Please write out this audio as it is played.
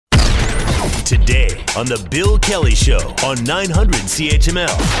Today on The Bill Kelly Show on 900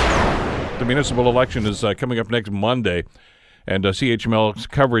 CHML. The municipal election is coming up next Monday, and CHML's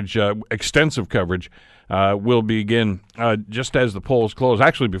coverage, extensive coverage, will begin just as the polls close,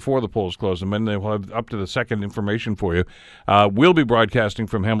 actually before the polls close, and then they will have up to the second information for you. We'll be broadcasting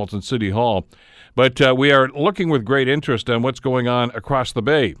from Hamilton City Hall, but we are looking with great interest on what's going on across the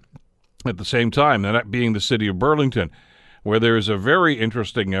bay at the same time, that being the city of Burlington, where there is a very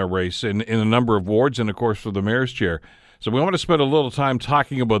interesting race in a number of wards and, of course, for the mayor's chair. So we want to spend a little time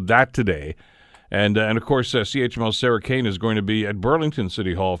talking about that today. And of course, CHML's Sarah Kane is going to be at Burlington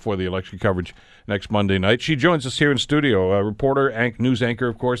City Hall for the election coverage next Monday night. She joins us here in studio, a reporter, news anchor,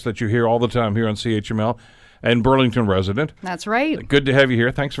 of course, that you hear all the time here on CHML, and Burlington resident. That's right. Good to have you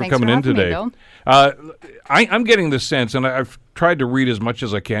here. Thanks for coming in today. I'm getting this sense, and I've tried to read as much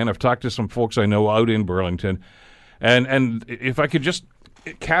as I can. I've talked to some folks I know out in Burlington. And if I could just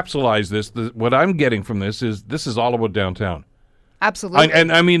capsulize this, what I'm getting from this is all about downtown. Absolutely.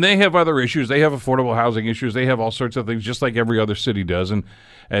 And I mean, they have other issues. They have affordable housing issues. They have all sorts of things, just like every other city does. And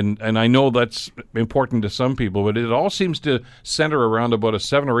I know that's important to some people, but it all seems to center around about a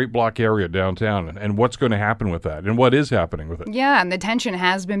 7 or 8 block area downtown and what's going to happen with that and what is happening with it. Yeah, and the tension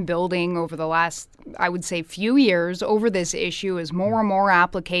has been building over the last, I would say, few years over this issue as more and more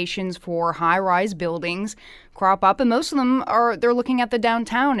applications for high-rise buildings crop up, and most of them they're looking at the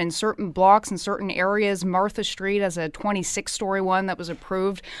downtown in certain blocks and certain areas. Martha Street has a 26-story one that was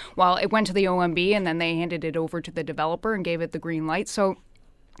approved. Well, it went to the OMB, and then they handed it over to the developer and gave it the green light. So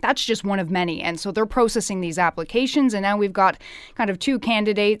that's just one of many. And so they're processing these applications, and now we've got kind of 2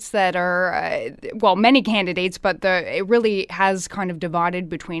 candidates that are, many candidates, but it really has kind of divided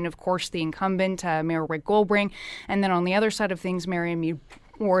between, of course, the incumbent, Mayor Rick Goldring, and then on the other side of things, Marion Meed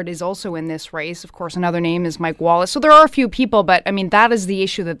Ward is also in this race. Of course, another name is Mike Wallace. So there are a few people, but I mean, that is the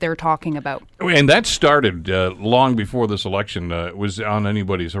issue that they're talking about. And that started long before this election was on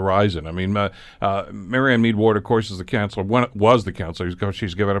anybody's horizon. I mean, Marion Meed Ward, of course, is the councillor, was the councillor.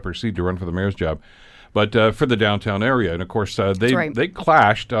 She's given up her seat to run for the mayor's job. But for the downtown area. And, of course, they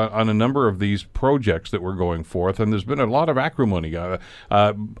clashed on a number of these projects that were going forth, and there's been a lot of acrimony on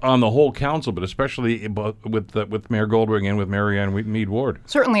the whole council, but especially with Mayor Goldring and with Marianne Meed Ward.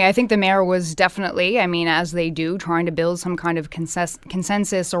 Certainly. I think the mayor was definitely, as they do, trying to build some kind of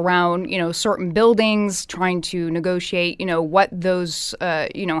consensus around, certain buildings, trying to negotiate, what those,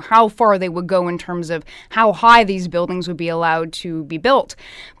 how far they would go in terms of how high these buildings would be allowed to be built.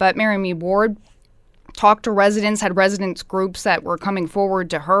 But Marion Meed Ward talked to residents, had residents groups that were coming forward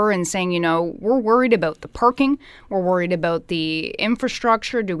to her and saying, we're worried about the parking, we're worried about the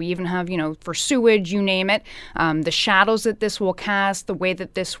infrastructure, do we even have, for sewage, you name it, the shadows that this will cast, the way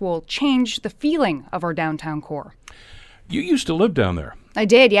that this will change the feeling of our downtown core. You used to live down there. I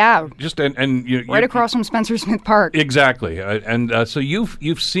did, yeah. Right across from Spencer Smith Park. Exactly, so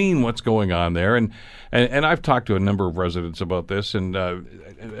you've seen what's going on there, and I've talked to a number of residents about this, and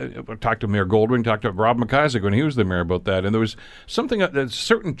talked to Mayor Goldring, talked to Rob McIsaac when he was the mayor about that, and there was a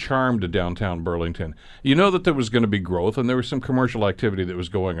certain charm to downtown Burlington. You know that there was going to be growth, and there was some commercial activity that was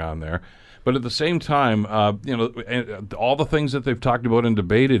going on there. But at the same time, all the things that they've talked about and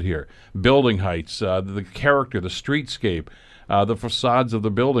debated here, building heights, the character, the streetscape, the facades of the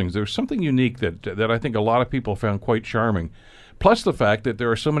buildings, there's something unique that I think a lot of people found quite charming. Plus the fact that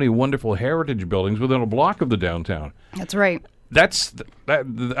there are so many wonderful heritage buildings within a block of the downtown. That's right.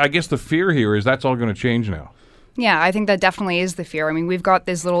 I guess the fear here is that's all going to change now. Yeah, I think that definitely is the fear. We've got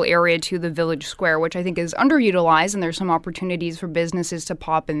this little area to the Village Square, which I think is underutilized, and there's some opportunities for businesses to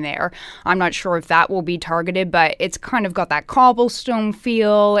pop in there. I'm not sure if that will be targeted, but it's kind of got that cobblestone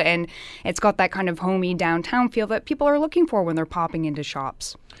feel, and it's got that kind of homey downtown feel that people are looking for when they're popping into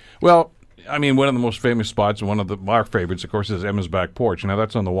shops. Well, one of the most famous spots, and one of our favorites, of course, is Emma's Back Porch. Now,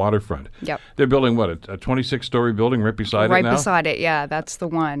 that's on the waterfront. Yep. They're building, a 26-story building right beside it now? Right beside it, yeah. That's the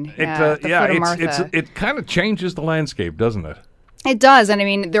one. It kind of changes the landscape, doesn't it? It does,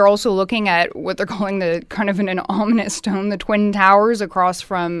 and they're also looking at what they're calling the kind of an ominous stone, the Twin Towers across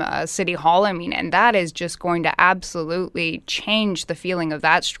from City Hall. And that is just going to absolutely change the feeling of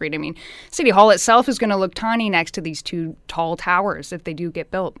that street. City Hall itself is going to look tiny next to these 2 tall towers if they do get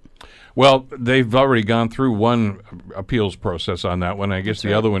built. Well, they've already gone through one appeals process on that one. I guess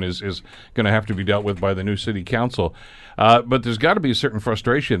the other one is going to have to be dealt with by the new city council. But there's got to be a certain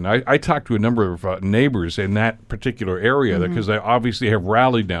frustration. I talked to a number of neighbors in that particular area because they obviously have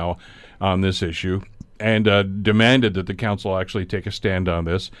rallied now on this issue and demanded that the council actually take a stand on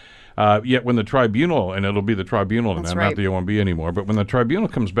this. Yet when the tribunal, and it'll be the tribunal, and not the OMB anymore, but when the tribunal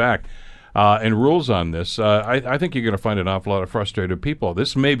comes back, and rules on this, I think you're going to find an awful lot of frustrated people.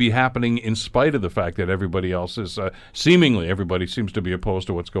 This may be happening in spite of the fact that everybody else is, seemingly everybody seems to be opposed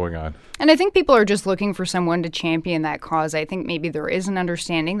to what's going on. And I think people are just looking for someone to champion that cause. I think maybe there is an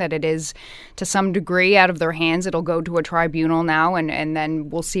understanding that it is, to some degree, out of their hands. It'll go to a tribunal now, and then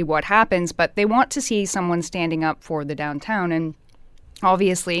we'll see what happens. But they want to see someone standing up for the downtown. And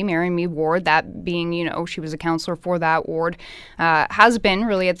obviously, Marion Mead Ward, that being, she was a councillor for that ward, has been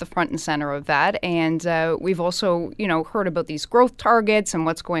really at the front and center of that. And we've also, heard about these growth targets and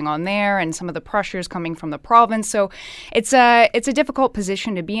what's going on there and some of the pressures coming from the province. So it's a difficult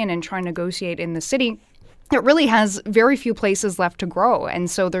position to be in and try and negotiate in the city. It really has very few places left to grow, and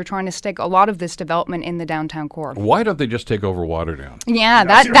so they're trying to stick a lot of this development in the downtown core. Why don't they just take over Waterdown? Yeah,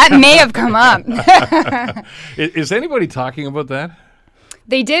 that may have come up. Is anybody talking about that?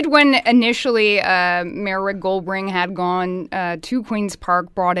 They did when initially Mayor Rick Goldring had gone to Queen's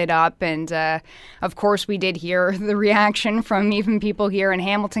Park, brought it up, and of course we did hear the reaction from even people here in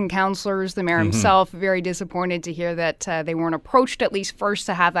Hamilton, councillors, the mayor himself, very disappointed to hear that they weren't approached at least first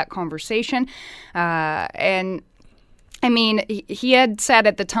to have that conversation. And I mean, he had said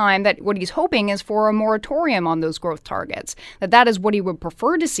at the time that what he's hoping is for a moratorium on those growth targets, that is what he would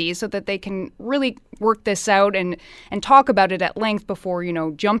prefer to see so that they can really work this out and talk about it at length before,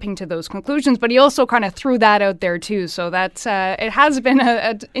 jumping to those conclusions. But he also kind of threw that out there, too. So that's it has been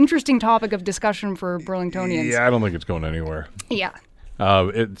an interesting topic of discussion for Burlingtonians. Yeah, I don't think it's going anywhere. Yeah.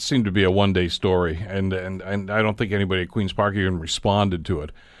 It seemed to be a one-day story, and I don't think anybody at Queen's Park even responded to it.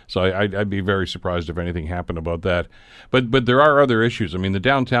 So I'd be very surprised if anything happened about that. But there are other issues. I mean, the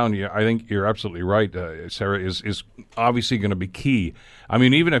downtown, I think you're absolutely right, Sarah, is obviously going to be key. I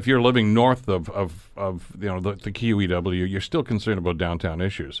mean, even if you're living north of the QEW, you're still concerned about downtown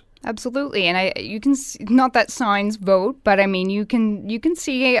issues. Absolutely, and you can not that signs vote, but I mean you can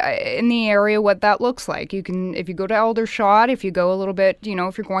see in the area what that looks like. You can, if you go to Aldershot, if you go a little bit,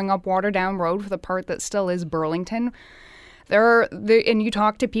 if you're going up Waterdown Road for the part that still is Burlington. And you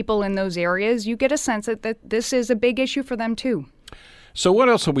talk to people in those areas, you get a sense that this is a big issue for them too. So what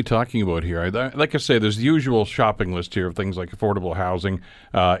else are we talking about here? Like I say, there's the usual shopping list here of things like affordable housing,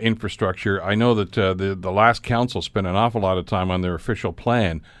 infrastructure. I know that the last council spent an awful lot of time on their official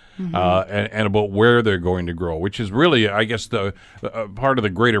plan. And about where they're going to grow, which is really, I guess, the part of the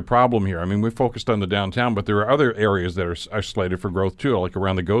greater problem here. I mean, we focused on the downtown, but there are other areas that are slated for growth too, like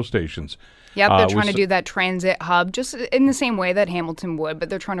around the GO stations. Yep, they're trying to do that transit hub just in the same way that Hamilton would, but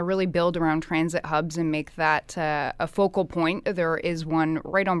they're trying to really build around transit hubs and make that a focal point. There is one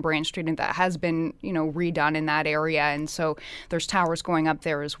right on Branch Street and that has been, redone in that area, and so there's towers going up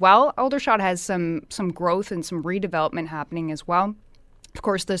there as well. Aldershot has some growth and some redevelopment happening as well. Of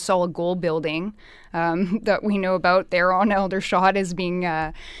course, the Solid Gold building that we know about there on Aldershot is being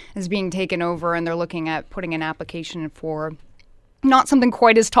taken over, and they're looking at putting an application for not something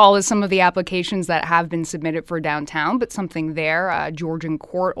quite as tall as some of the applications that have been submitted for downtown, but something there. Georgian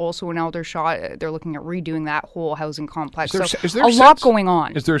Court, also in Aldershot, they're looking at redoing that whole housing complex. Is there a lot going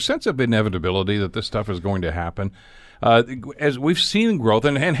on. Is there a sense of inevitability that this stuff is going to happen? As we've seen growth,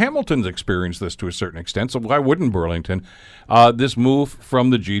 and Hamilton's experienced this to a certain extent, so why wouldn't Burlington? This move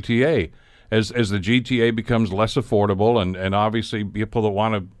from the GTA. As the GTA becomes less affordable, and obviously people that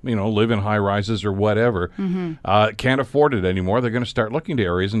want to live in high rises or whatever can't afford it anymore, they're going to start looking to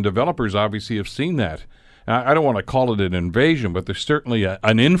areas, and developers obviously have seen that. I don't want to call it an invasion, but there's certainly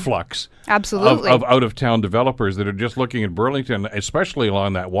an influx absolutely of out-of-town developers that are just looking at Burlington, especially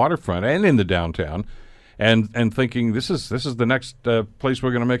along that waterfront and in the downtown, and thinking this is the next place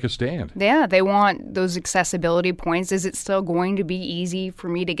we're going to make a stand. Yeah, they want those accessibility points. Is it still going to be easy for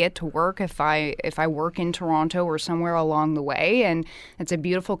me to get to work if I work in Toronto or somewhere along the way? And it's a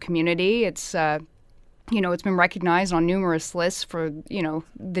beautiful community. It's it's been recognized on numerous lists for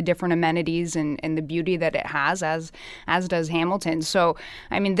the different amenities and the beauty that it has, as does Hamilton. So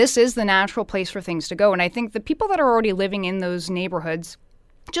I mean, this is the natural place for things to go. And I think the people that are already living in those neighborhoods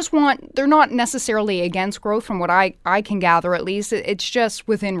they're not necessarily against growth from what I can gather, at least. It's just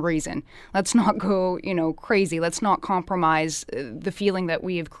within reason. Let's not go, crazy. Let's not compromise the feeling that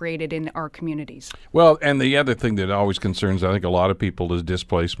we have created in our communities. Well, and the other thing that always concerns, I think, a lot of people is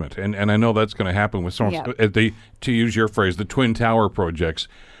displacement. And I know that's going to happen with some, to use your phrase, the Twin Tower projects.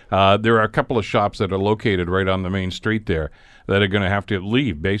 There are a couple of shops that are located right on the main street there that are going to have to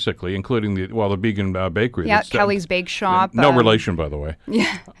leave, basically, including the vegan bakery. Yeah, That's, Kelly's Bake Shop. No relation, by the way.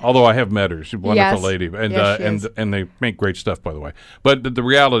 Yeah. Although I have met her. She's a wonderful Yes. lady. And, Yes, she is. and they make great stuff, by the way. But the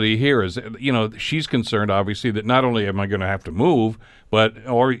reality here is, she's concerned, obviously, that not only am I going to have to move, but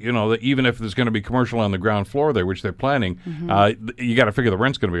that even if there's going to be commercial on the ground floor there, which they're planning, you got to figure the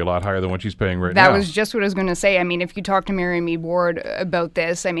rent's going to be a lot higher than what she's paying right now. That was just what I was going to say. I mean, if you talk to Marion Mead Ward about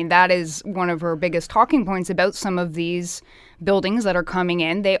this, I mean, that is one of her biggest talking points about some of these buildings that are coming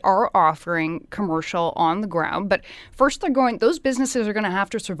in. They are offering commercial on the ground, but first those businesses are going to have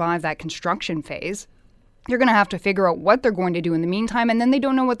to survive that construction phase. They're going to have to figure out what they're going to do in the meantime, and then they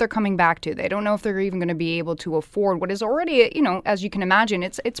don't know what they're coming back to. They don't know if they're even going to be able to afford what is already, as you can imagine,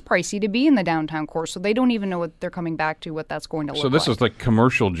 it's pricey to be in the downtown core, so they don't even know what they're coming back to, what that's going to look like. So this is like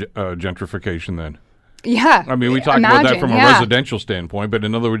commercial gentrification then? Yeah. I mean, we talk about that from a residential standpoint, but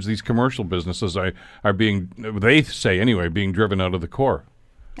in other words, these commercial businesses are being, they say anyway, being driven out of the core.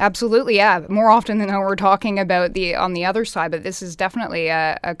 Absolutely, yeah. More often than not, we're talking about on the other side, but this is definitely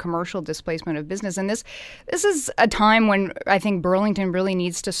a commercial displacement of business. And this is a time when I think Burlington really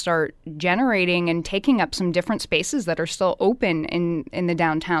needs to start generating and taking up some different spaces that are still open in the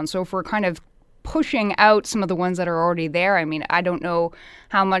downtown. So if we're kind of pushing out some of the ones that are already there, I mean, I don't know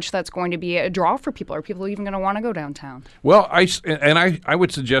how much that's going to be a draw for people. Are people even going to want to go downtown? Well, I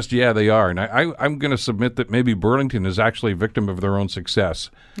would suggest, they are. And I'm going to submit that maybe Burlington is actually a victim of their own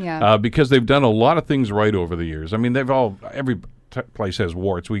success. Yeah. Because they've done a lot of things right over the years. I mean, every place has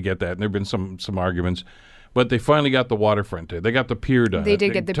warts. We get that. And there have been some arguments. But they finally got the waterfront there. They got the pier done. They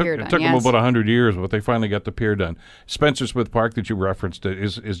did get the pier done, It took them about 100 years, but they finally got the pier done. Spencer Smith Park that you referenced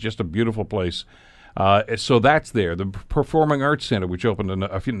is just a beautiful place. So that's there. The Performing Arts Center, which opened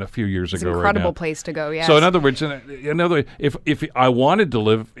a few years ago, It's an incredible place to go, yes. So in other words, if I wanted to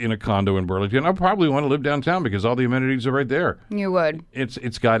live in a condo in Burlington, I'd probably want to live downtown because all the amenities are right there. You would.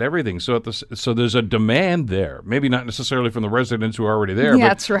 It's got everything. So there's a demand there. Maybe not necessarily from the residents who are already there, but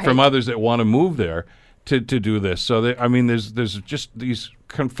that's right. from others that want to move there to do this. So there's just these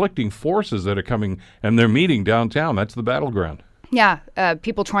conflicting forces that are coming, and they're meeting downtown. That's the battleground. Yeah,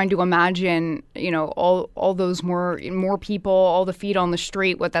 people trying to imagine, all those more people, all the feet on the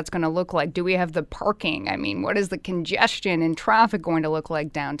street, what that's going to look like. Do we have the parking? I mean, what is the congestion and traffic going to look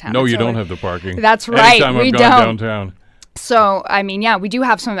like downtown? No, you don't have the parking. That's right. Anytime we I've don't. gone downtown. So, I mean, we do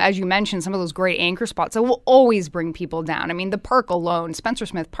have some, as you mentioned, some of those great anchor spots that will always bring people down. I mean, the park alone, Spencer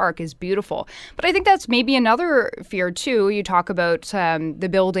Smith Park, is beautiful. But I think that's maybe another fear, too. You talk about the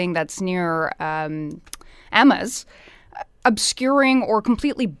building that's near Emma's, obscuring or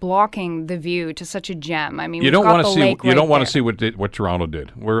completely blocking the view to such a gem. I mean, you don't want to see. You don't want to see what Toronto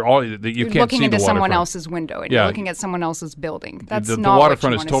did. We're all you you're can't looking see into the someone waterfront. else's window, and you're looking at someone else's building. That's the not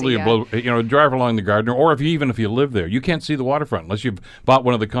waterfront what is you totally see, drive along the Gardner, or even if you live there, you can't see the waterfront unless you've bought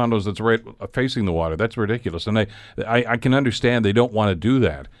one of the condos that's right facing the water. That's ridiculous, and I can understand they don't want to do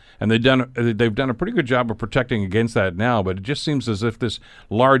that. And they've done a pretty good job of protecting against that now, but it just seems as if this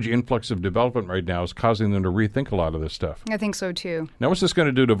large influx of development right now is causing them to rethink a lot of this stuff. I think so too. Now, what's this going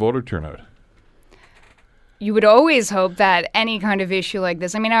to do to voter turnout? You would always hope that any kind of issue like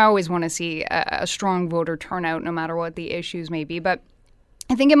this, I mean, I always want to see a strong voter turnout no matter what the issues may be, but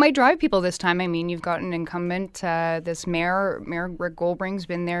I think it might drive people this time. I mean, you've got an incumbent, this Mayor Rick Goldbring's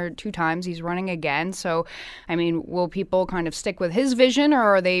been there 2 times. He's running again. So, I mean, will people kind of stick with his vision, or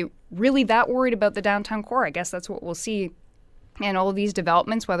are they really that worried about the downtown core? I guess that's what we'll see in all of these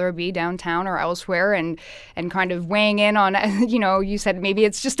developments, whether it be downtown or elsewhere, and kind of weighing in on, you said maybe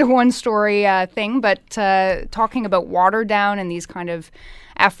it's just a one-story thing, but talking about water down and these kind of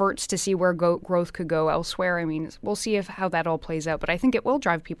efforts to see where growth could go elsewhere. I mean, we'll see how that all plays out, but I think it will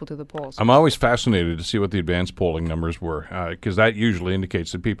drive people to the polls. I'm always fascinated to see what the advanced polling numbers were, because that usually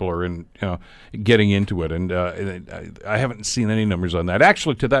indicates that people are getting into it, and I haven't seen any numbers on that.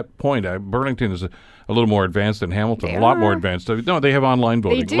 Actually, to that point, Burlington is a little more advanced than Hamilton, a lot more advanced. No, they have online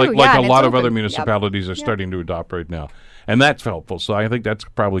voting, do, like a lot of open. other municipalities are starting to adopt right now. And that's helpful, so I think that's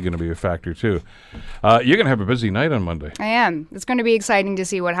probably going to be a factor, too. You're going to have a busy night on Monday. I am. It's going to be exciting to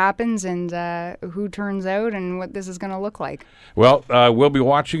see what happens and who turns out and what this is going to look like. Well, we'll be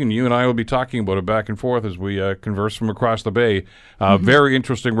watching, and you and I will be talking about it back and forth as we converse from across the bay. Very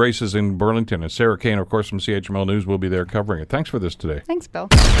interesting races in Burlington, and Sarah Kane, of course, from CHML News will be there covering it. Thanks for this today. Thanks, Bill.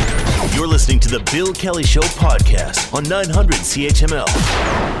 You're listening to the Bill Kelly Show podcast on 900 CHML.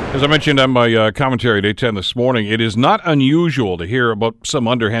 As I mentioned on my commentary at 8:10 this morning, it is not unusual to hear about some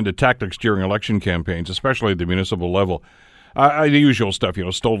underhanded tactics during election campaigns, especially at the municipal level. The usual stuff,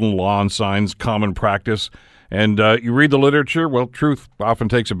 stolen lawn signs, common practice. And you read the literature, well, truth often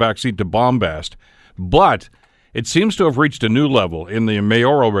takes a backseat to bombast. But It seems to have reached a new level in the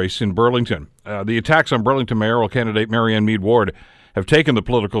mayoral race in Burlington. The attacks on Burlington mayoral candidate Marianne Meed Ward have taken the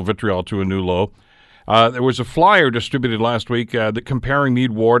political vitriol to a new low. There was a flyer distributed last week that comparing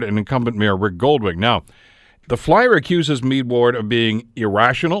Meed Ward and incumbent Mayor Rick Goldwing. Now, the flyer accuses Meed Ward of being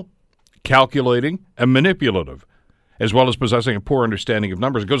irrational, calculating, and manipulative, as well as possessing a poor understanding of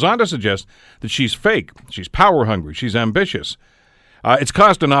numbers. It goes on to suggest that she's fake, she's power-hungry, she's ambitious. It's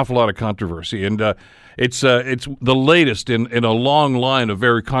caused an awful lot of controversy, and it's the latest in a long line of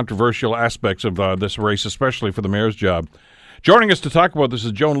very controversial aspects of this race, especially for the mayor's job. Joining us to talk about this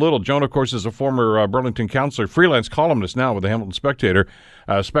is Joan Little. Joan, of course, is a former Burlington councillor, freelance columnist now with the Hamilton Spectator,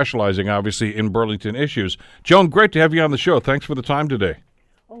 specializing, obviously, in Burlington issues. Joan, great to have you on the show. Thanks for the time today.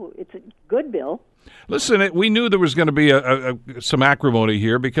 Oh, it's good, Bill. Listen, we knew there was going to be some acrimony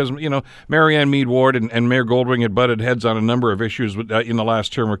here because, Marianne Meed Ward and Mayor Goldwing had butted heads on a number of issues in the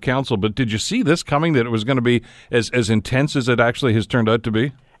last term of council. But did you see this coming, that it was going to be as intense as it actually has turned out to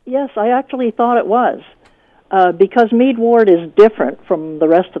be? Yes, I actually thought it was. Because Meed Ward is different from the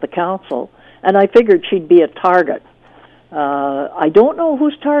rest of the council, and I figured she'd be a target. I don't know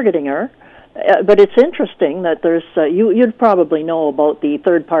who's targeting her, but it's interesting that there's, you'd probably know about the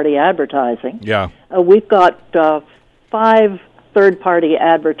third-party advertising. Yeah. We've got 5 third-party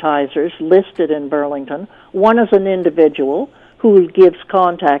advertisers listed in Burlington. One is an individual who gives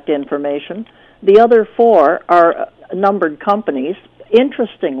contact information. The other 4 are numbered companies.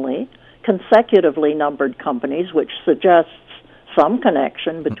 Interestingly, consecutively numbered companies, which suggests some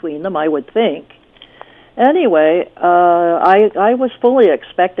connection between them, I would think. Anyway, I was fully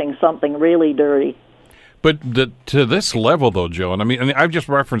expecting something really dirty. But to this level, though, Joan, I mean, I've just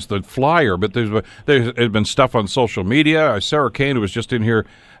referenced the flyer, but there's been stuff on social media. Sarah Kane, who was just in here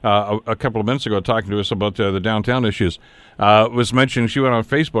a couple of minutes ago talking to us about the downtown issues, was mentioning she went on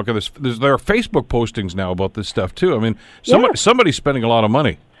Facebook, and there are Facebook postings now about this stuff, too. I mean, somebody's spending a lot of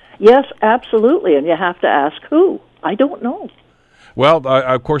money. Yes, absolutely, and you have to ask who. I don't know. Well,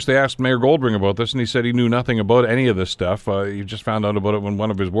 of course, they asked Mayor Goldwing about this, and he said he knew nothing about any of this stuff. He just found out about it when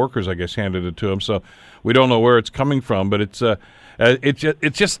one of his workers, I guess, handed it to him. So we don't know where it's coming from, but it's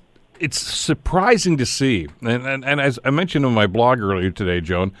surprising to see. And as I mentioned in my blog earlier today,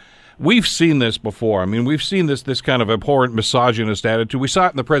 Joan, we've seen this before. I mean, we've seen this kind of abhorrent misogynist attitude. We saw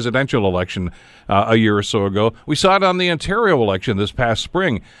it in the presidential election a year or so ago. We saw it on the Ontario election this past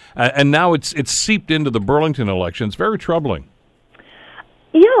spring. And now it's seeped into the Burlington election. It's very troubling.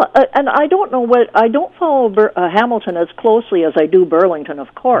 Yeah, and I don't know I don't follow Hamilton as closely as I do Burlington,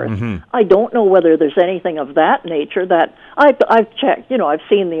 of course. Mm-hmm. I don't know whether there's anything of that nature that I've checked. I've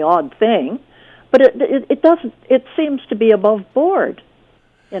seen the odd thing, but it seems to be above board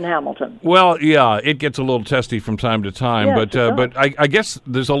in Hamilton. Well, yeah, it gets a little testy from time to time, yes, but I guess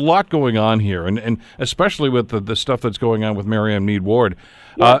there's a lot going on here, and especially with the stuff that's going on with Marianne Meed Ward.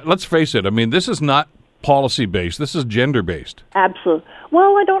 Yes. Let's face it, I mean, this is not policy-based. This is gender-based. Absolutely.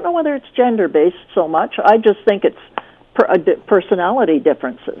 Well, I don't know whether it's gender-based so much. I just think it's personality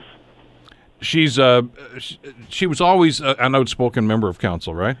differences. She was always an outspoken member of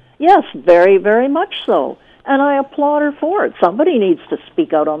council, right? Yes, very, very much so. And I applaud her for it. Somebody needs to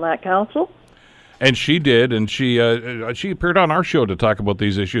speak out on that council. And she did, and she appeared on our show to talk about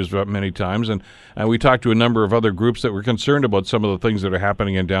these issues many times, and we talked to a number of other groups that were concerned about some of the things that are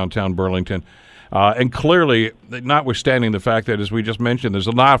happening in downtown Burlington. And clearly, notwithstanding the fact that, as we just mentioned, there's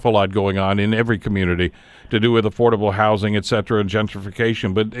an awful lot going on in every community to do with affordable housing, et cetera, and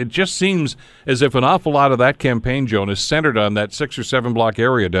gentrification. But it just seems as if an awful lot of that campaign, Joan, is centered on that 6 or 7 block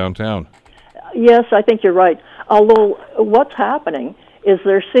area downtown. Yes, I think you're right. Although what's happening is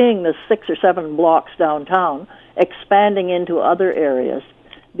they're seeing the 6 or 7 blocks downtown expanding into other areas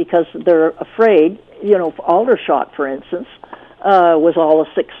because they're afraid, Aldershot, for instance, was all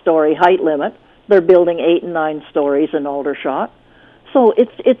a 6-story height limit. They're building 8 and 9 stories in Aldershot. So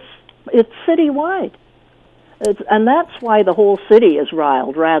it's citywide. And that's why the whole city is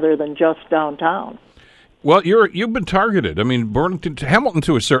riled rather than just downtown. Well, you've been targeted. I mean, Hamilton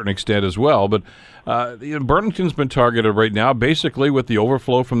to a certain extent as well, but Burlington's been targeted right now, basically with the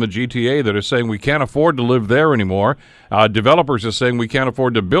overflow from the GTA that are saying we can't afford to live there anymore. Developers are saying we can't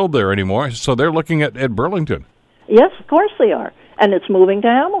afford to build there anymore, so they're looking at Burlington. Yes, of course they are, and it's moving to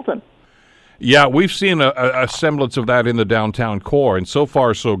Hamilton. Yeah, we've seen a semblance of that in the downtown core, and so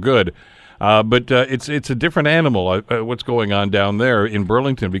far so good. But it's a different animal, what's going on down there in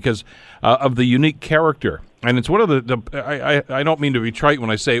Burlington, because of the unique character. And it's one of I don't mean to be trite when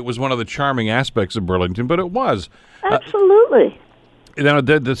I say it was one of the charming aspects of Burlington, but it was. Absolutely. You know,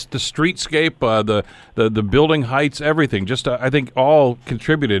 the streetscape, the building heights, everything. Just I think all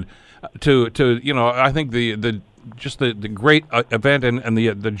contributed to you know, I think the great event and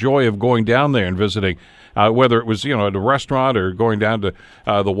the joy of going down there and visiting, whether it was, you know, at a restaurant or going down to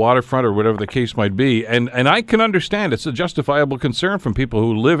the waterfront or whatever the case might be. And I can understand it's a justifiable concern from people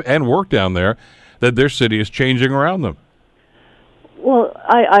who live and work down there that their city is changing around them. Well,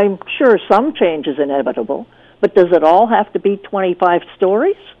 I'm sure some change is inevitable, but does it all have to be 25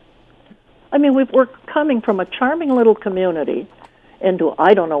 stories? I mean, we're coming from a charming little community into,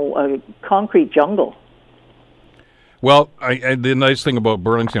 I don't know, a concrete jungle. Well, the nice thing about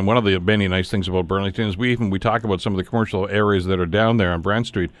Burlington, one of the many nice things about Burlington is we talk about some of the commercial areas that are down there on Brant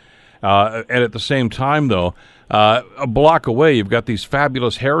Street. And at the same time, though, a block away, you've got these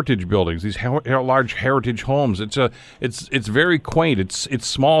fabulous heritage buildings, these large heritage homes. It's very quaint. It's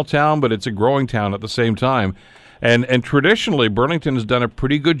small town, but it's a growing town at the same time. And traditionally, Burlington has done a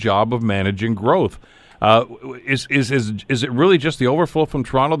pretty good job of managing growth. Is it really just the overflow from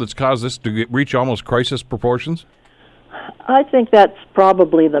Toronto that's caused this to reach almost crisis proportions? I think that's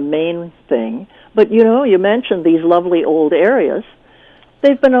probably the main thing. But, you know, you mentioned these lovely old areas.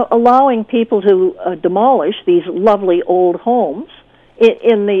 They've been allowing people to demolish these lovely old homes. Let's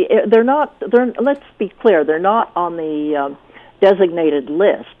be clear, they're not on the designated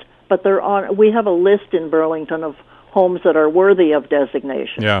list, but they're on. We have a list in Burlington of homes that are worthy of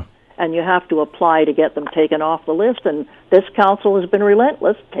designation. Yeah. And you have to apply to get them taken off the list, and this council has been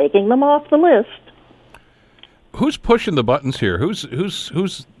relentless, taking them off the list. Who's pushing the buttons here? Who's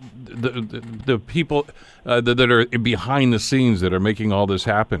the people that are behind the scenes that are making all this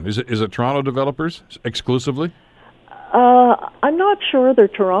happen? Is it Toronto developers exclusively? I'm not sure they're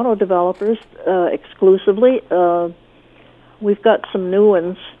Toronto developers exclusively. We've got some new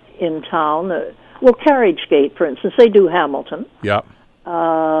ones in town. Well, Carriage Gate, for instance, they do Hamilton. Yeah.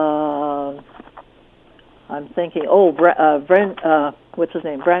 I'm thinking. What's his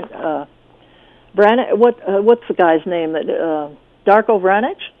name? What's the guy's name? Darko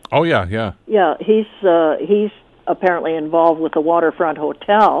Vranic? Oh yeah, yeah. Yeah, he's apparently involved with the Waterfront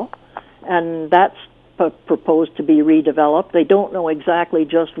Hotel, and that's proposed to be redeveloped. They don't know exactly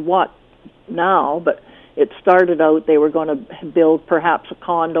just what now, but it started out they were going to build perhaps a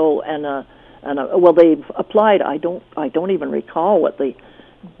condo and well, they've applied. I don't even recall what the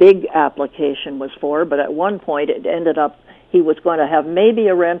big application was for, but at one point it ended up he was going to have maybe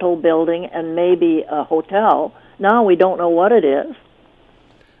a rental building and maybe a hotel. Now we don't know what it is.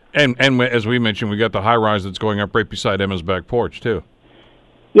 And as we mentioned, we got the high rise that's going up right beside Emma's back porch too.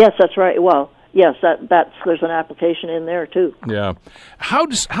 Yes, that's right. Well, yes, there's an application in there too. Yeah. How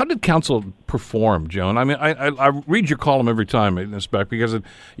did council perform, Joan? I mean, I read your column every time in this back because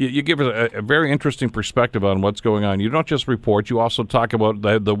you give us a very interesting perspective on what's going on. You don't just report; you also talk about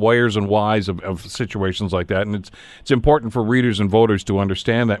the whys and whys of situations like that, and it's important for readers and voters to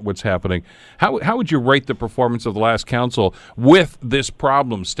understand that what's happening. How would you rate the performance of the last council with this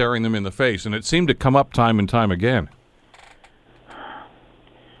problem staring them in the face? And it seemed to come up time and time again.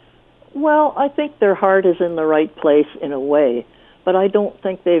 Well, I think their heart is in the right place in a way, but I don't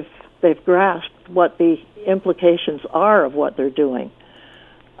think they've grasped what the implications are of what they're doing.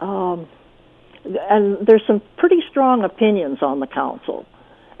 And there's some pretty strong opinions on the council,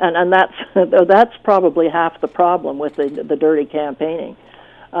 and that's probably half the problem with the dirty campaigning.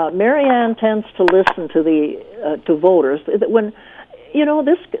 Marianne tends to listen to voters. When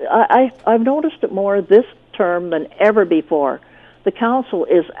I've noticed it more this term than ever before. The council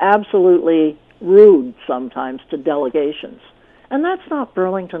is absolutely rude sometimes to delegations. And that's not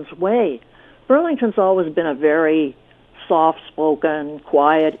Burlington's way. Burlington's always been a very soft-spoken,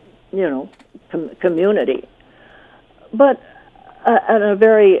 quiet, community. But, and a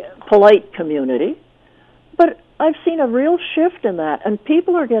very polite community. But I've seen a real shift in that. And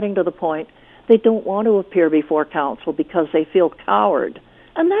people are getting to the point they don't want to appear before council because they feel coward.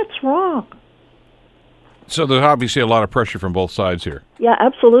 And that's wrong. So there's obviously a lot of pressure from both sides here. Yeah,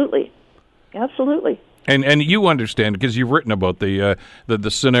 absolutely. Absolutely. And you understand because you've written about the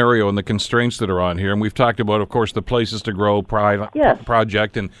scenario and the constraints that are on here, and we've talked about, of course, the Places to Grow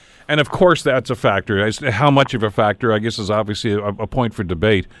project, and of course that's a factor. How much of a factor, I guess, is obviously a point for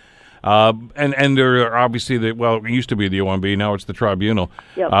debate. And there are obviously it used to be the OMB, now it's the tribunal.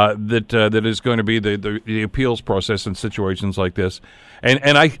 Yep. That is going to be the appeals process in situations like this.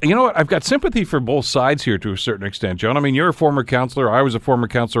 And I've got sympathy for both sides here to a certain extent, Joan. I mean, you're a former councillor. I was a former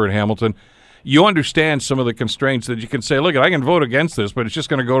councillor in Hamilton. You understand some of the constraints that you can say, look, I can vote against this, but it's just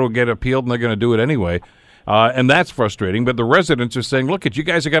going to go to get appealed, and they're going to do it anyway. And that's frustrating. But the residents are saying, look, you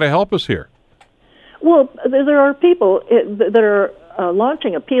guys have got to help us here. Well, there are people that are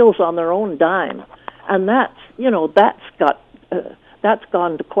launching appeals on their own dime, and that's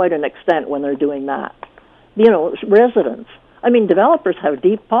gone to quite an extent when they're doing that. Residents. I mean, developers have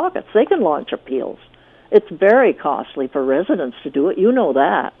deep pockets. They can launch appeals. It's very costly for residents to do it. You know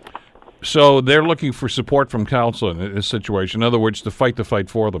that. So they're looking for support from council in this situation. In other words, to fight the fight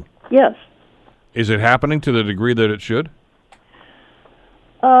for them. Yes. Is it happening to the degree that it should?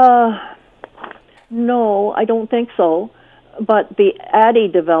 No, I don't think so. But the Addy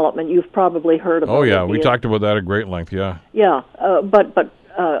development, you've probably heard about. Oh, yeah. It. We talked about that at great length, yeah. Yeah, but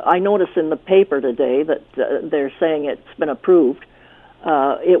I noticed in the paper today that they're saying it's been approved. The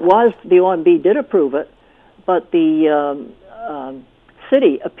OMB did approve it, but the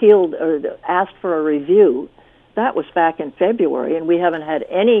city appealed or asked for a review. That was back in February, and we haven't had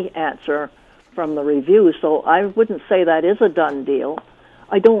any answer from the review, so I wouldn't say that is a done deal.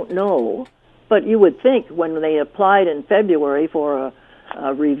 I don't know, but you would think when they applied in February for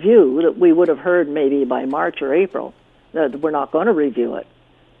a review that we would have heard maybe by March or April that we're not going to review it,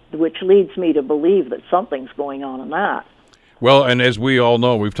 which leads me to believe that something's going on in that. Well, and as we all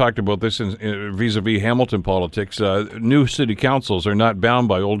know, we've talked about this in vis-a-vis Hamilton politics, new city councils are not bound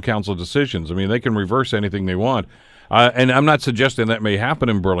by old council decisions. I mean, they can reverse anything they want. And I'm not suggesting that may happen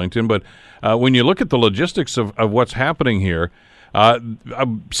in Burlington, but when you look at the logistics of what's happening here,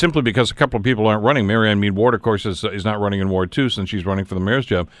 simply because a couple of people aren't running, Marianne Mead Ward, of course, is not running in Ward 2 since she's running for the mayor's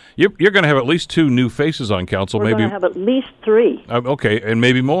job, you're going to have at least 2 new faces on council. We're going to have at least 3. Okay, and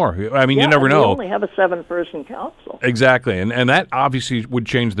maybe more. I mean, you never know. We only have a 7-person council. Exactly, and that obviously would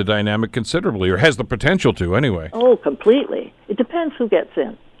change the dynamic considerably, or has the potential to anyway. Oh, completely. It depends who gets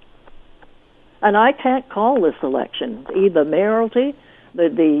in. And I can't call this election, either mayoralty,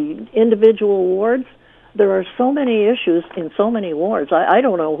 the individual wards. There are so many issues in so many wards. I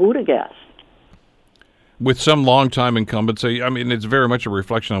don't know who to guess. With some long-time incumbents, I mean, it's very much a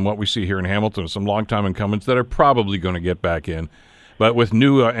reflection on what we see here in Hamilton, some long-time incumbents that are probably going to get back in. But with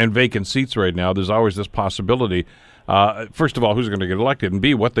new and vacant seats right now, there's always this possibility, first of all, who's going to get elected, and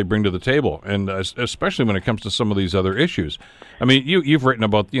B, what they bring to the table, and especially when it comes to some of these other issues. I mean, you've written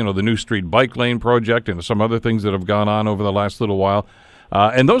about, the New Street Bike Lane project and some other things that have gone on over the last little while.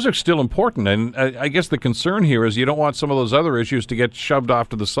 And those are still important, and I guess the concern here is you don't want some of those other issues to get shoved off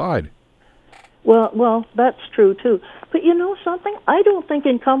to the side. Well, that's true, too. But you know something? I don't think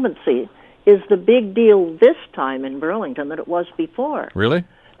incumbency is the big deal this time in Burlington that it was before. Really?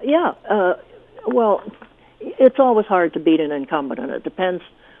 Yeah. Well, it's always hard to beat an incumbent, and it depends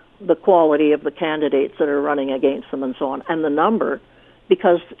the quality of the candidates that are running against them and so on, and the number.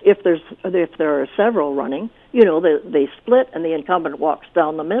 Because if there are several running, they split and the incumbent walks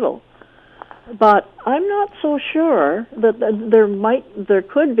down the middle. But I'm not so sure that there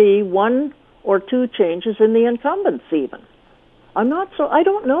could be 1 or 2 changes in the incumbents even. I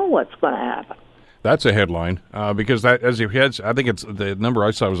don't know what's going to happen. That's a headline because that, as you had, I think it's the number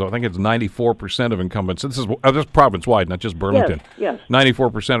I saw was 94% of incumbents. This is province wide, not just Burlington. Yes.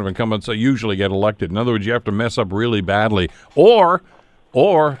 94% of incumbents usually get elected. In other words, you have to mess up really badly, or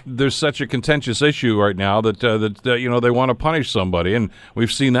there's such a contentious issue right now that they want to punish somebody, and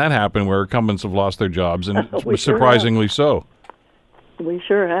we've seen that happen where incumbents have lost their jobs, and surprisingly so. We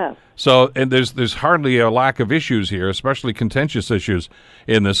sure have. So, and there's hardly a lack of issues here, especially contentious issues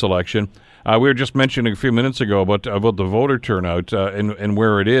in this election. We were just mentioning a few minutes ago about the voter turnout and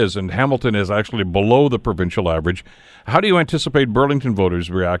where it is, and Hamilton is actually below the provincial average. How do you anticipate Burlington voters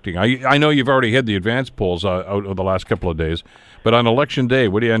reacting? I know you've already had the advance polls out of the last couple of days, but on Election Day,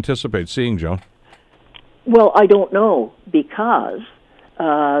 what do you anticipate seeing, Joan? Well, I don't know, because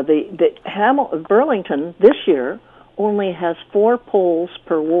Burlington this year only has 4 polls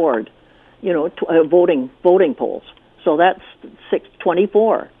per ward, voting polls. So that's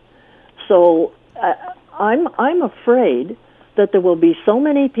 24. So I'm afraid that there will be so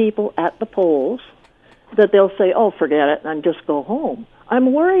many people at the polls that they'll say, "Oh, forget it," and just go home.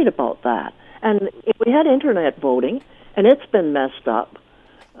 I'm worried about that. And if we had internet voting, and it's been messed up,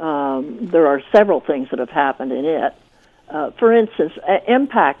 there are several things that have happened in it. For instance,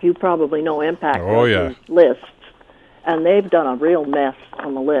 MPAC, you probably know MPAC lists, and they've done a real mess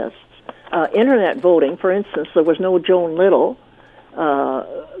on the lists. Internet voting, for instance, there was no Joan Little,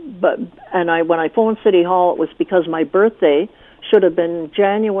 when I phoned City Hall, it was because my birthday should have been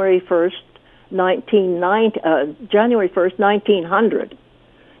January 1st, 1900.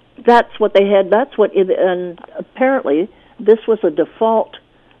 That's what they had. And apparently this was a default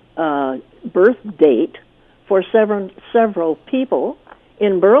birth date for several people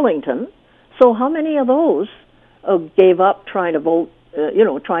in Burlington. So how many of those gave up trying to vote?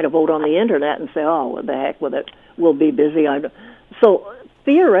 Trying to vote on the internet and say, "Oh, what the heck with it? We'll be busy." So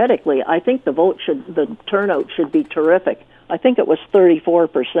theoretically, I think the turnout should be terrific. I think it was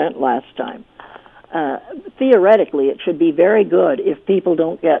 34% last time. Theoretically, it should be very good if people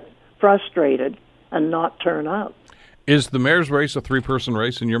don't get frustrated and not turn out. Is the mayor's race a three-person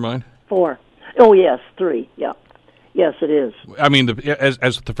race in your mind? 4. Oh, yes, 3, yeah. Yes, it is. I mean, for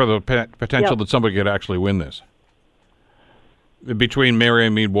the potential that somebody could actually win this. Between Mary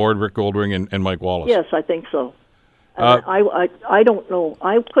Ann Mead Ward, Rick Goldring, and Mike Wallace. Yes, I think so. I don't know.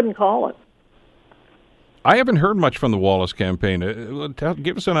 I couldn't call it. I haven't heard much from the Wallace campaign.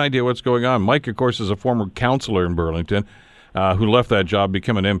 Give us an idea what's going on. Mike, of course, is a former councillor in Burlington who left that job,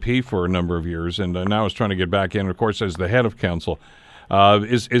 became an MP for a number of years, and now is trying to get back in, of course, as the head of council.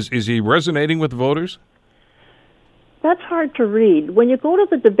 Is he resonating with voters? That's hard to read. When you go to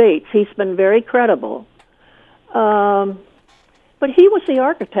the debates, he's been very credible. But he was the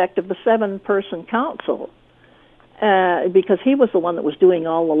architect of the 7-person council. Because he was the one that was doing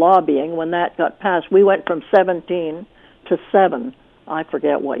all the lobbying when that got passed. We went from 17 to 7. I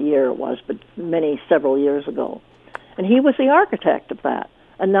forget what year it was, but several years ago. And he was the architect of that.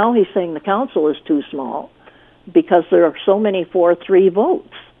 And now he's saying the council is too small because there are so many 4-3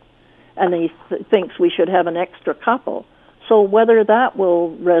 votes. And he thinks we should have an extra couple. So whether that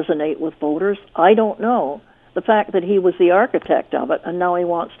will resonate with voters, I don't know. The fact that he was the architect of it and now he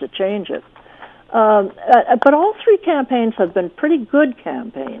wants to change it. But all 3 campaigns have been pretty good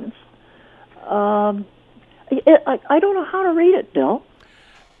campaigns. I don't know how to read it, Bill.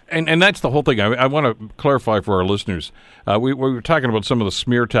 And that's the whole thing. I want to clarify for our listeners. We were talking about some of the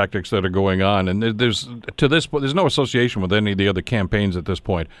smear tactics that are going on, and there's no association with any of the other campaigns at this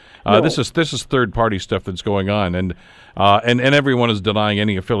point. No. This is third party stuff that's going on, and everyone is denying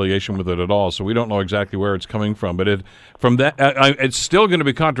any affiliation with it at all. So we don't know exactly where it's coming from. But it's still going to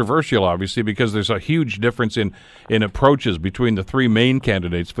be controversial, obviously, because there's a huge difference in approaches between the 3 main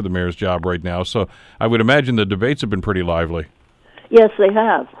candidates for the mayor's job right now. So I would imagine the debates have been pretty lively. Yes, they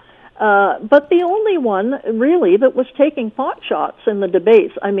have. But the only one, really, that was taking pot shots in the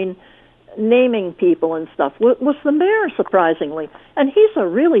debates, I mean, naming people and stuff, was the mayor, surprisingly. And he's a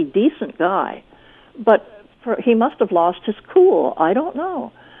really decent guy. But he must have lost his cool. I don't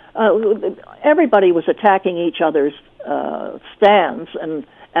know. Everybody was attacking each other's stands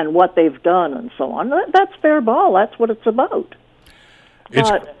and what they've done and so on. That's fair ball. That's what it's about.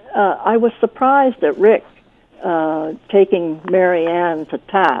 But I was surprised at Rick taking Mary Ann to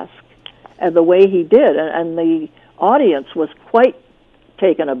task and the way he did, and the audience was quite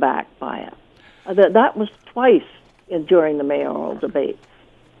taken aback by it. That was twice during the mayoral debate.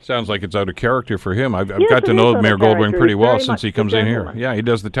 Sounds like it's out of character for him. I've got to know Mayor Goldring pretty well since he comes in here. Yeah, he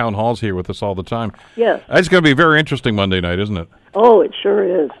does the town halls here with us all the time. Yes. It's going to be very interesting Monday night, isn't it? Oh, it sure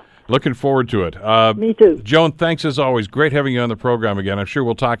is. Looking forward to it. Me too. Joan, thanks as always. Great having you on the program again. I'm sure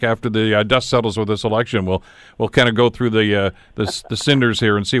we'll talk after the dust settles with this election. We'll kind of go through the cinders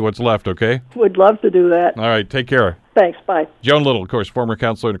here and see what's left, okay? Would love to do that. All right, take care. Thanks, bye. Joan Little, of course, former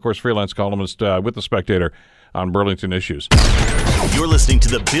councillor and, of course, freelance columnist with The Spectator on Burlington Issues. You're listening to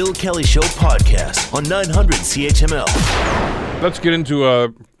the Bill Kelly Show podcast on 900 CHML. Let's get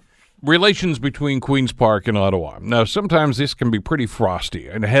into relations between Queen's Park and Ottawa. Now, sometimes this can be pretty frosty,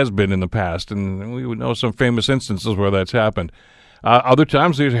 and it has been in the past, and we would know some famous instances where that's happened. Other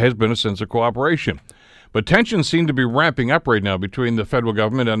times there has been a sense of cooperation. But tensions seem to be ramping up right now between the federal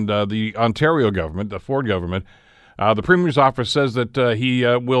government and the Ontario government, the Ford government. The Premier's office says that he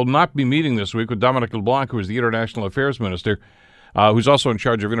will not be meeting this week with Dominic LeBlanc, who is the International Affairs Minister, who's also in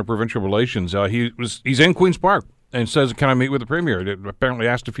charge of interprovincial relations. He's in Queen's Park and says, can I meet with the Premier? It apparently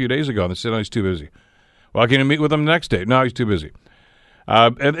asked a few days ago, and they said, no, he's too busy. Well, can you meet with him the next day? No, he's too busy.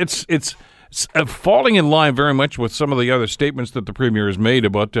 And it's falling in line very much with some of the other statements that the Premier has made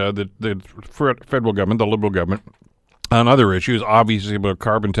about the federal government, the Liberal government, on other issues, obviously about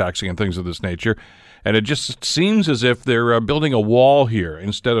carbon taxing and things of this nature. And it just seems as if they're building a wall here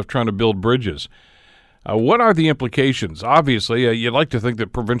instead of trying to build bridges. What are the implications? Obviously, you'd like to think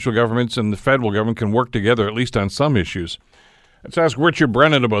that provincial governments and the federal government can work together, at least on some issues. Let's ask Richard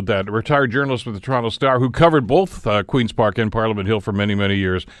Brennan about that, a retired journalist with the Toronto Star who covered both Queen's Park and Parliament Hill for many, many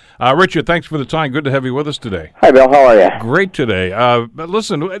years. Richard, thanks for the time. Good to have you with us today. Hi, Bill. How are you? Great today. But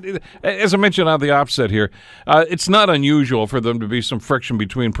listen, as I mentioned on the offset here, it's not unusual for them to be some friction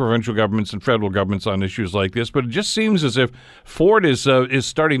between provincial governments and federal governments on issues like this, but it just seems as if Ford is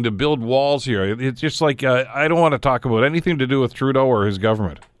starting to build walls here. It's just like I don't want to talk about anything to do with Trudeau or his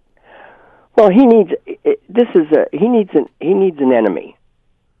government. Well, he needs an enemy,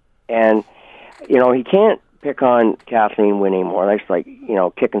 and he can't pick on Kathleen Wynne anymore. That's like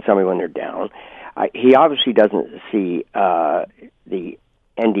kicking somebody when they're down. he obviously doesn't see the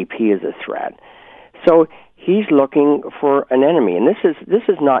NDP as a threat. So he's looking for an enemy, and this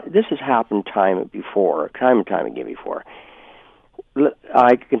has happened time and time again before.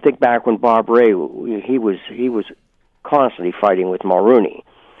 I can think back when Bob Rae, he was constantly fighting with Mulroney,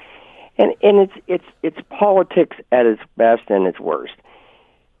 and it's politics at its best and its worst.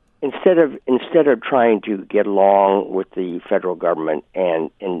 Instead of trying to get along with the federal government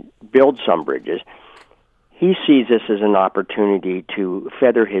and build some bridges, he sees this as an opportunity to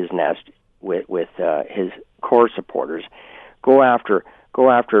feather his nest with his core supporters, go after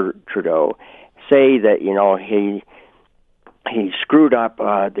Trudeau, say that he screwed up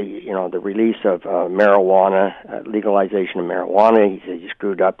the release of marijuana, legalization of marijuana. He said he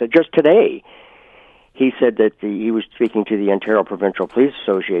screwed up. That just today, he said that he was speaking to the Ontario Provincial Police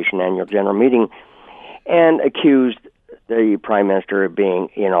Association annual general meeting, and accused the Prime Minister of being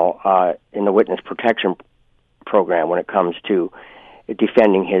in the witness protection program when it comes to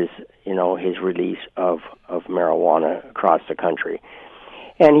defending his release of marijuana across the country.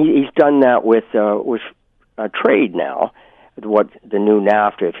 And he's done that with trade now, what the new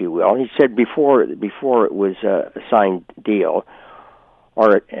NAFTA, if you will. He said before it was a signed deal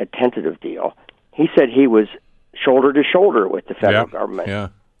or a tentative deal, he said he was shoulder to shoulder with the federal government. Yeah.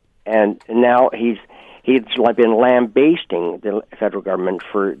 And now he's been lambasting the federal government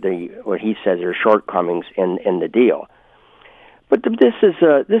for what he says are shortcomings in the deal. But this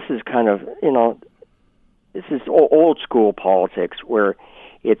is kind of this is old school politics where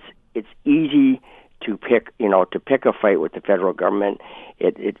it's easy to pick a fight with the federal government.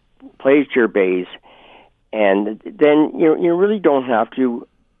 It plays to your base, and then you really don't have to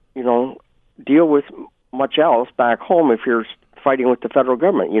deal with much else back home if you're fighting with the federal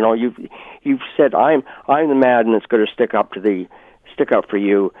government. You've said I'm the man that's going to stick up for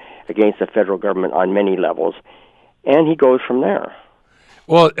you against the federal government on many levels, and he goes from there.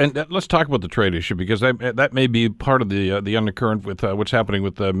 Well, and let's talk about the trade issue, because that may be part of the undercurrent with what's happening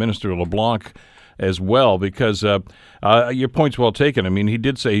with Minister LeBlanc as well, because your point's well taken. I mean, he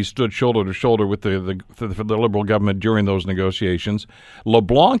did say he stood shoulder to shoulder with the Liberal government during those negotiations.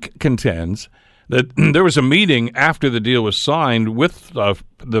 LeBlanc contends that there was a meeting after the deal was signed with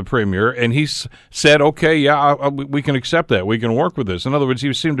the Premier, and he said, okay, yeah, we can accept that. We can work with this. In other words,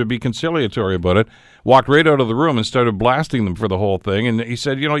 he seemed to be conciliatory about it, walked right out of the room and started blasting them for the whole thing. And he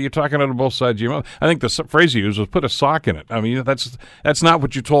said, you're talking out of both sides of your mouth. I think the phrase he used was put a sock in it. I mean, that's not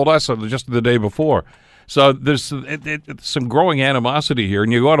what you told us just the day before. So there's some growing animosity here,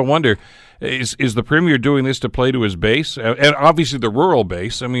 and you got to wonder, is the Premier doing this to play to his base? And obviously the rural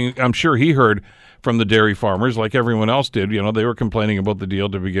base. I mean, I'm sure he heard from the dairy farmers like everyone else did. They were complaining about the deal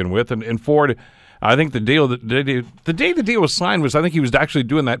to begin with. And Ford, I think the day the deal was signed was, I think he was actually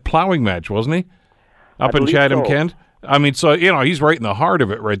doing that plowing match, wasn't he? Up in Chatham, Kent? I mean, so, he's right in the heart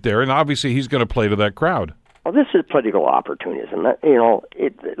of it right there, and obviously he's going to play to that crowd. Well, this is political opportunism.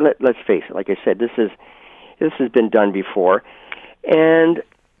 Let's face it. Like I said, this has been done before, and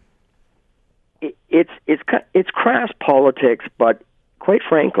it's crass politics, but quite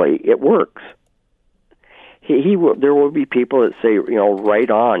frankly, it works. There will be people that say, right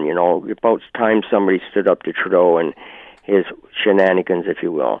on, about time somebody stood up to Trudeau and his shenanigans, if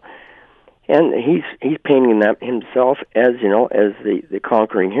you will. And he's painting that himself as, as the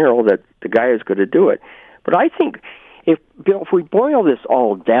conquering hero, that the guy is going to do it. But I think, if we boil this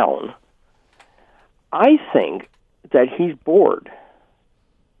all down, I think that he's bored.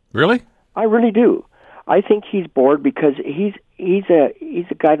 Really? I really do. I think he's bored because he's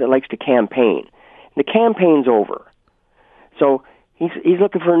a guy that likes to campaign. The campaign's over, so he's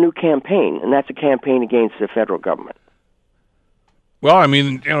looking for a new campaign, and that's a campaign against the federal government. Well, I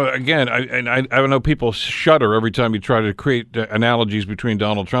mean, again, I know people shudder every time you try to create analogies between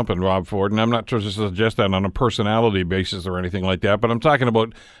Donald Trump and Rob Ford, and I'm not trying to suggest that on a personality basis or anything like that, but I'm talking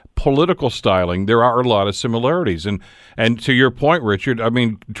about political styling. There are a lot of similarities, and to your point, Richard, I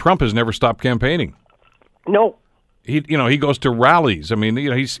mean, Trump has never stopped campaigning. No. He goes to rallies. I mean,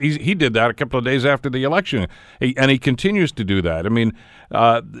 he did that a couple of days after the election, and he continues to do that. I mean,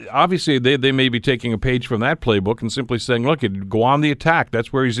 obviously they may be taking a page from that playbook and simply saying, "Look, go on the attack."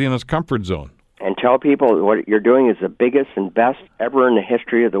 That's where he's in his comfort zone. And tell people what you're doing is the biggest and best ever in the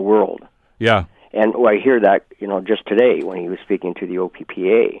history of the world. Yeah. And I hear that just today when he was speaking to the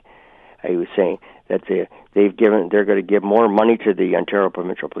OPPA, he was saying that they're going to give more money to the Ontario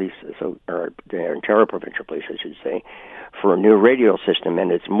Provincial Police, or the Ontario Provincial Police, I should say, for a new radio system, and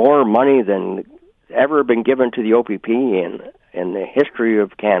it's more money than ever been given to the OPP in the history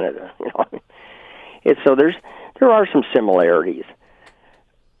of Canada. So there are some similarities,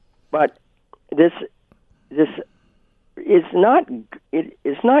 but this is not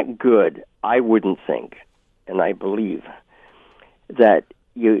good. I wouldn't think, and I believe that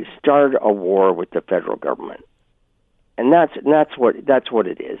you start a war with the federal government, and that's what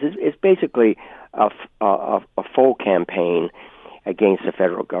it is. It's basically a full campaign against the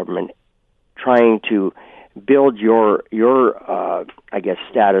federal government, trying to build your I guess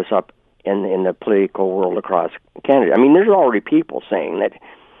status up in the political world across Canada. I mean, there's already people saying that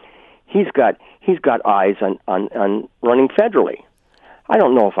he's got eyes on running federally. I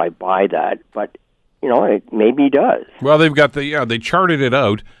don't know if I buy that, but maybe he does. Well, they've got they charted it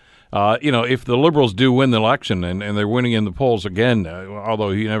out. If the Liberals do win the election and they're winning in the polls again,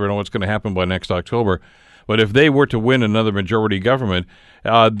 although you never know what's going to happen by next October, but if they were to win another majority government,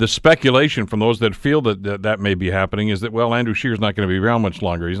 the speculation from those that feel that may be happening is that, well, Andrew Scheer's not going to be around much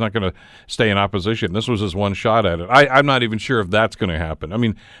longer. He's not going to stay in opposition. This was his one shot at it. I'm not even sure if that's going to happen. I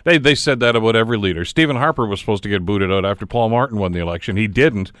mean, they said that about every leader. Stephen Harper was supposed to get booted out after Paul Martin won the election. He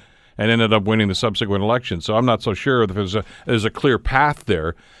didn't, and ended up winning the subsequent election. So I'm not so sure if there's a clear path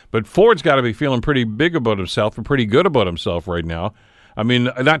there. But Ford's got to be feeling pretty big about himself and pretty good about himself right now. I mean,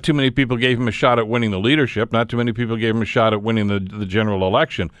 not too many people gave him a shot at winning the leadership. Not too many people gave him a shot at winning the general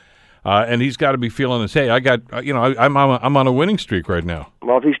election. And he's got to be feeling this, hey, I'm on a winning streak right now.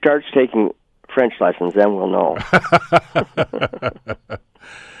 Well, if he starts taking French lessons, then we'll know.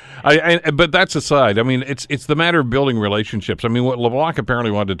 But that's aside. I mean, it's the matter of building relationships. I mean, what LeBlanc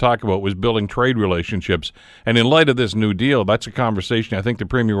apparently wanted to talk about was building trade relationships. And in light of this New Deal, that's a conversation I think the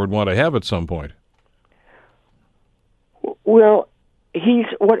Premier would want to have at some point. Well,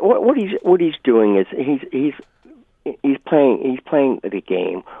 what he's doing is he's playing the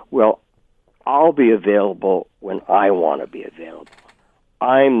game. Well, I'll be available when I want to be available.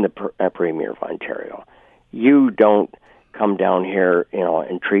 I'm the Premier of Ontario. You don't come down here,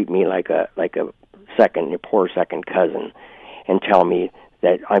 and treat me like a poor second cousin, and tell me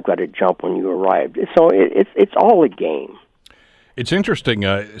that I've got to jump when you arrived. So it's all a game. It's interesting,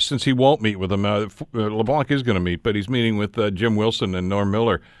 since he won't meet with him, LeBlanc is going to meet, but he's meeting with Jim Wilson and Norm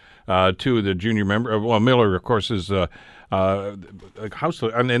Miller, two of the junior members. Well, Miller, of course, is House,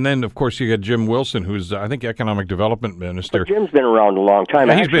 and then, of course, you got Jim Wilson, who's, I think, Economic Development Minister. But Jim's been around a long time.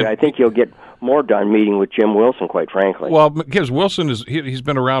 Actually, I think you'll get more done meeting with Jim Wilson, quite frankly. Well, because Wilson he's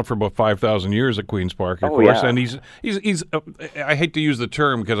been around for about 5,000 years at Queen's Park, of course, and he's I hate to use the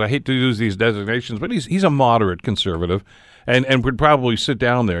term because I hate to use these designations, but he's a moderate conservative. And would probably sit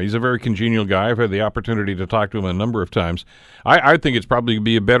down there. He's a very congenial guy. I've had the opportunity to talk to him a number of times. I think it's probably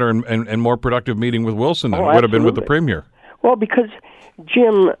be a better and more productive meeting with Wilson than it would have been with the Premier. Well, because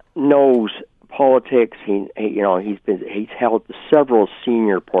Jim knows politics. He's held several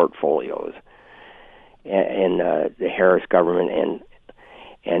senior portfolios in the Harris government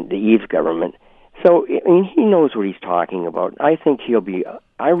and the Eves government. So I mean, he knows what he's talking about. I think he'll be.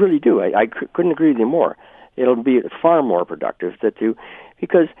 I really do. I couldn't agree with you more. It'll be far more productive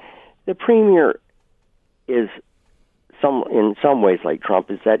because the Premier is in some ways like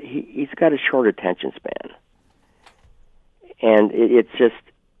Trump, is that he's got a short attention span, and it's just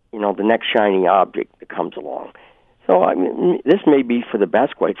the next shiny object that comes along. So I mean, this may be for the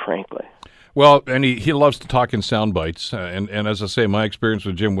best, quite frankly. Well, and he loves to talk in sound bites, and as I say, my experience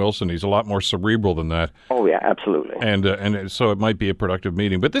with Jim Wilson, he's a lot more cerebral than that. Oh yeah, absolutely. And so it might be a productive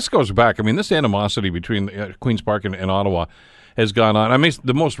meeting. But this goes back. I mean, this animosity between Queen's Park and Ottawa has gone on. I mean,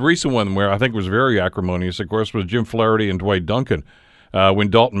 the most recent one where I think was very acrimonious, of course, was Jim Flaherty and Dwight Duncan when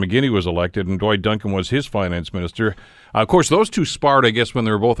Dalton McGuinty was elected, and Dwight Duncan was his finance minister. Of course, those two sparred, I guess, when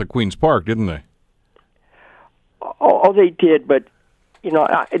they were both at Queen's Park, didn't they? Oh, they did, but.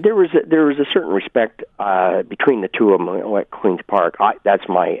 There was a certain respect between the two of them at Queen's Park. That's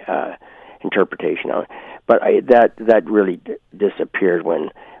my interpretation of it. But that really disappeared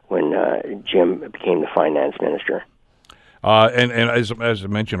when Jim became the finance minister. And as I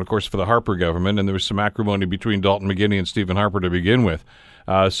mentioned, of course, for the Harper government, and there was some acrimony between Dalton McGuinty and Stephen Harper to begin with.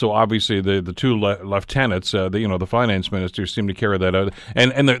 So obviously the two lieutenants, the finance ministers, seem to carry that out.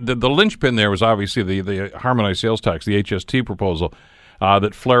 And the linchpin there was obviously the harmonized sales tax, the HST proposal.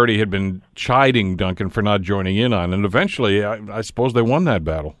 That Flaherty had been chiding Duncan for not joining in on, and eventually, I suppose they won that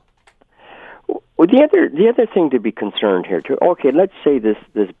battle. Well, the other thing to be concerned here too. Okay, let's say this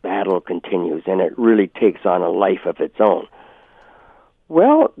battle continues and it really takes on a life of its own.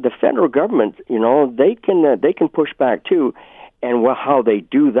 Well, the federal government, they can push back too, and how they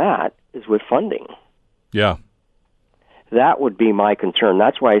do that is with funding. Yeah, that would be my concern.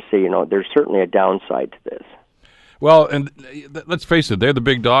 That's why I say there's certainly a downside to this. Well, and let's face it, they're the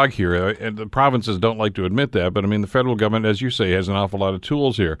big dog here, and the provinces don't like to admit that, but I mean, the federal government, as you say, has an awful lot of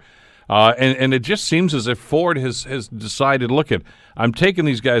tools here. And it just seems as if Ford has decided, look, I'm taking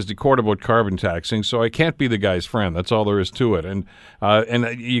these guys to court about carbon taxing, so I can't be the guy's friend. That's all there is to it. And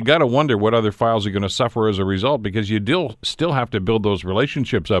you got to wonder what other files are going to suffer as a result, because you still have to build those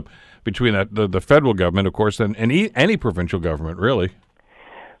relationships up between the federal government, of course, and any provincial government, really.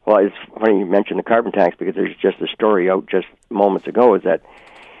 Well, it's funny you mentioned the carbon tax, because there's just a story out just moments ago is that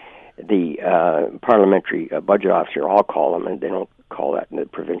the parliamentary budget officer, I'll call him, and they don't call that in the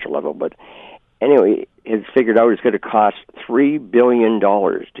provincial level, but anyway, has figured out it's going to cost $3 billion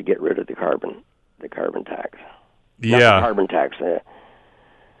to get rid of the carbon tax. Yeah, not the carbon tax,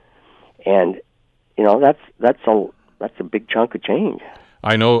 and that's a big chunk of change.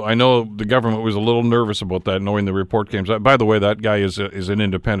 I know. The government was a little nervous about that, knowing the report came. By the way, that guy is an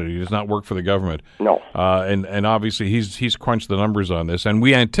independent. He does not work for the government. No. And obviously he's crunched the numbers on this, and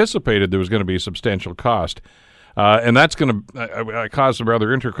we anticipated there was going to be a substantial cost. And that's going to cause some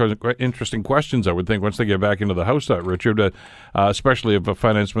rather interesting questions, I would think, once they get back into the House, Richard, especially if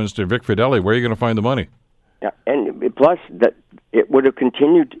Finance Minister Vic Fedeli, where are you going to find the money? Yeah, and plus that it would have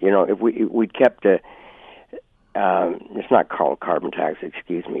continued, if we'd kept it's not called carbon tax,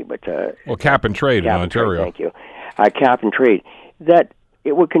 excuse me, but cap and trade in Ontario. Thank you. Cap and trade, that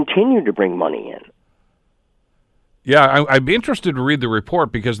it would continue to bring money in. Yeah, I'd be interested to read the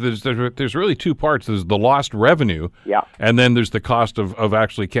report, because there's really two parts. There's the lost revenue, and then there's the cost of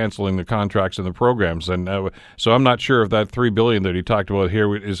actually canceling the contracts and the programs. And so I'm not sure if that $3 billion that he talked about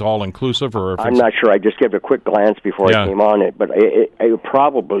here is all inclusive, or if I'm not sure. I just gave a quick glance before I came on it, but it would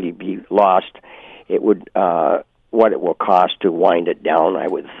probably be lost. It would what it will cost to wind it down, I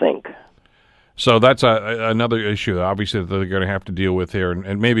would think. So that's another issue, obviously, that they're going to have to deal with here,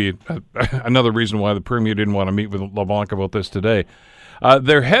 and maybe another reason why the Premier didn't want to meet with LeBlanc about this today.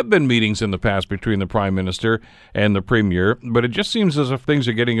 There have been meetings in the past between the Prime Minister and the Premier, but it just seems as if things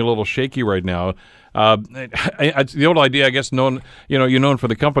are getting a little shaky right now. It's the old idea, I guess, you're known for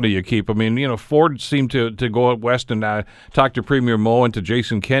the company you keep. I mean, Ford seemed to go out west and talk to Premier Moe and to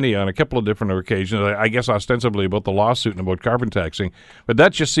Jason Kenney on a couple of different occasions, I guess ostensibly about the lawsuit and about carbon taxing. But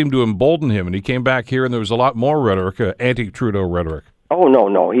that just seemed to embolden him, and he came back here and there was a lot more rhetoric, anti-Trudeau rhetoric. Oh,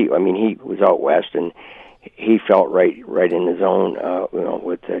 no. He was out west, and he felt right in the zone,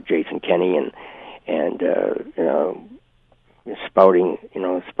 with Jason Kenney and spouting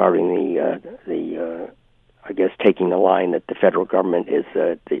the I guess taking the line that the federal government is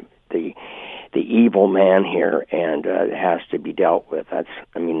the evil man here, and it has to be dealt with.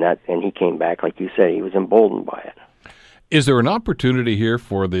 And he came back, like you said, he was emboldened by it. Is there an opportunity here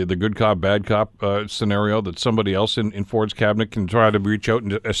for the good cop, bad cop scenario, that somebody else in Ford's cabinet can try to reach out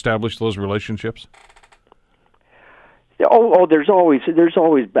and establish those relationships? Oh, there's always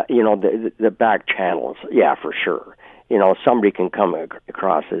the back channels. Yeah, for sure. Somebody can come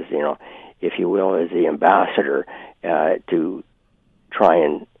across as, if you will, as the ambassador to try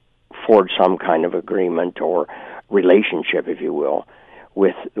and forge some kind of agreement or relationship, if you will,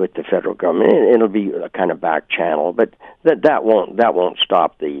 with the federal government. It'll be a kind of back channel, but that won't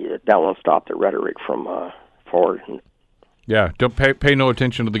stop the rhetoric from Ford. Yeah, don't pay no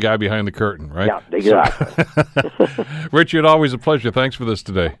attention to the guy behind the curtain, right? Yeah, exactly. Richard, always a pleasure. Thanks for this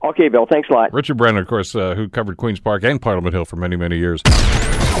today. Okay, Bill, thanks a lot. Richard Brennan, of course, who covered Queen's Park and Parliament Hill for many, many years.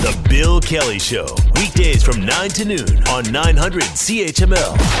 The Bill Kelly Show, weekdays from 9 to noon on 900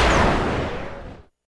 CHML.